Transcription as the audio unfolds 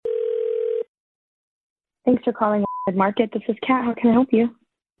Thanks for calling Market. This is Kat. How can I help you?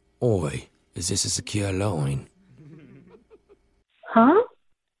 Oi, is this a secure line? Huh?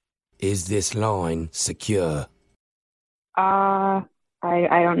 Is this line secure? I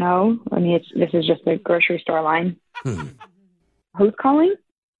don't know. I mean, this is just a grocery store line. Who's calling?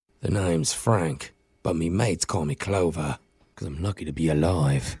 The name's Frank, but me mates call me Clover, 'cause I'm lucky to be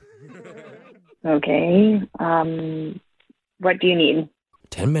alive. Okay. What do you need?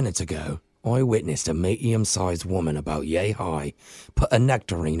 10 minutes ago, I witnessed a medium-sized woman about yay high put a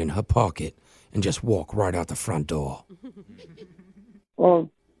nectarine in her pocket and just walk right out the front door. Well,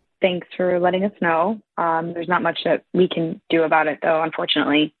 thanks for letting us know. There's not much that we can do about it, though,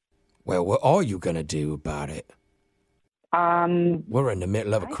 unfortunately. Well, what are you gonna do about it? We're in the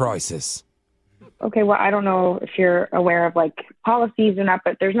middle of a crisis. Okay, well, I don't know if you're aware of, policies or not,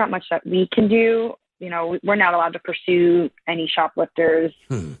 but there's not much that we can do. You know, we're not allowed to pursue any shoplifters.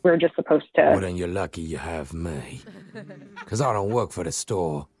 We're just supposed to... Well, then you're lucky you have me. 'Cause I don't work for the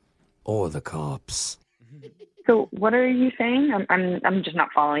store or the cops. So what are you saying? I'm just not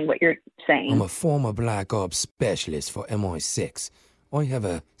following what you're saying. I'm a former Black Ops specialist for MI6. I have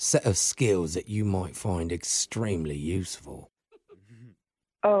a set of skills that you might find extremely useful.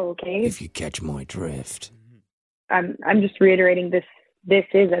 Oh, okay. If you catch my drift. I'm just reiterating this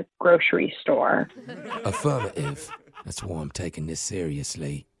is a grocery store. Affirmative. That's why I'm taking this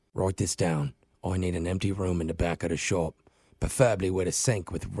seriously. Write this down. I need an empty room in the back of the shop, preferably with a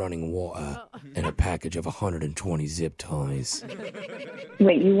sink with running water and a package of 120 zip ties.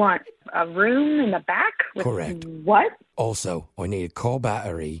 Wait, you want a room in the back? With Correct. What? Also, I need a car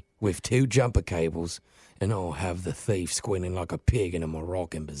battery with 2 jumper cables, and I'll have the thief squinting like a pig in a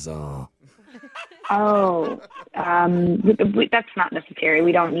Moroccan bazaar. Oh, that's not necessary.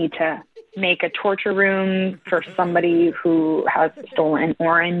 We don't need to make a torture room for somebody who has stolen an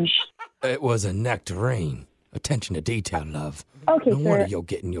orange. It was a nectarine. Attention to detail, love. Okay, no sir. wonder you're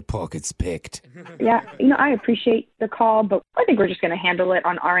getting your pockets picked. Yeah, I appreciate the call, but I think we're just going to handle it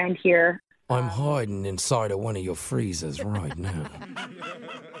on our end here. I'm hiding inside of one of your freezers right now.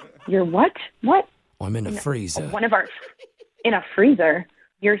 Your what? What? I'm in a freezer. In a freezer?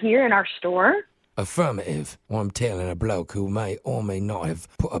 You're here in our store? Affirmative. I'm tailing a bloke who may or may not have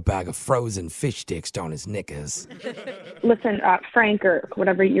put a bag of frozen fish sticks down his knickers. Listen, Frank, or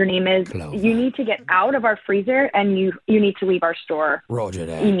whatever your name is, Clover. You need to get out of our freezer, and you need to leave our store. Roger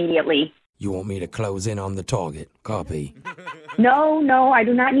that. Immediately. You want me to close in on the target? Copy. No, I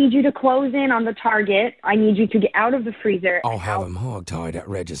do not need you to close in on the target. I need you to get out of the freezer. I'll have him hogtied at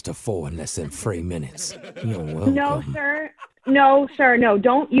register 4 in less than 3 minutes. You're welcome. No, sir, no,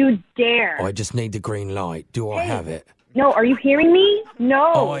 don't you dare. I just need the green light. Do I have it? No, are you hearing me?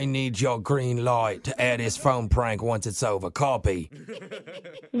 No. I need your green light to air this phone prank once it's over. Copy.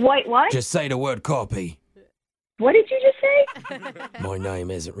 What? Just say the word copy. What did you just say? My name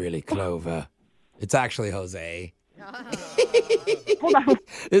isn't really Clover. It's actually Jose. Hold on.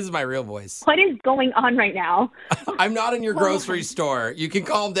 This is my real voice. What is going on right now? I'm not in your grocery store. You can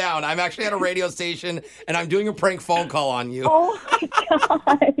calm down. I'm actually at a radio station, and I'm doing a prank phone call on you. Oh,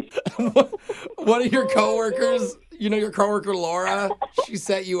 my God. One of your coworkers, your coworker Laura, she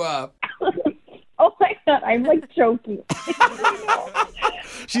set you up. Oh, my God. I'm, joking.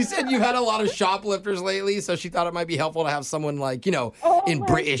 She said you've had a lot of shoplifters lately, so she thought it might be helpful to have someone in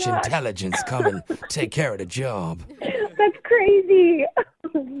British intelligence come and take care of the job. That's crazy.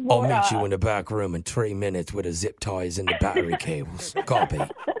 I'll meet you in the back room in 3 minutes with the zip ties and the battery cables. Copy.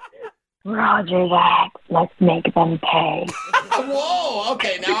 Roger that. Let's make them pay. Whoa,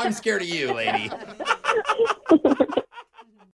 okay, now I'm scared of you, lady.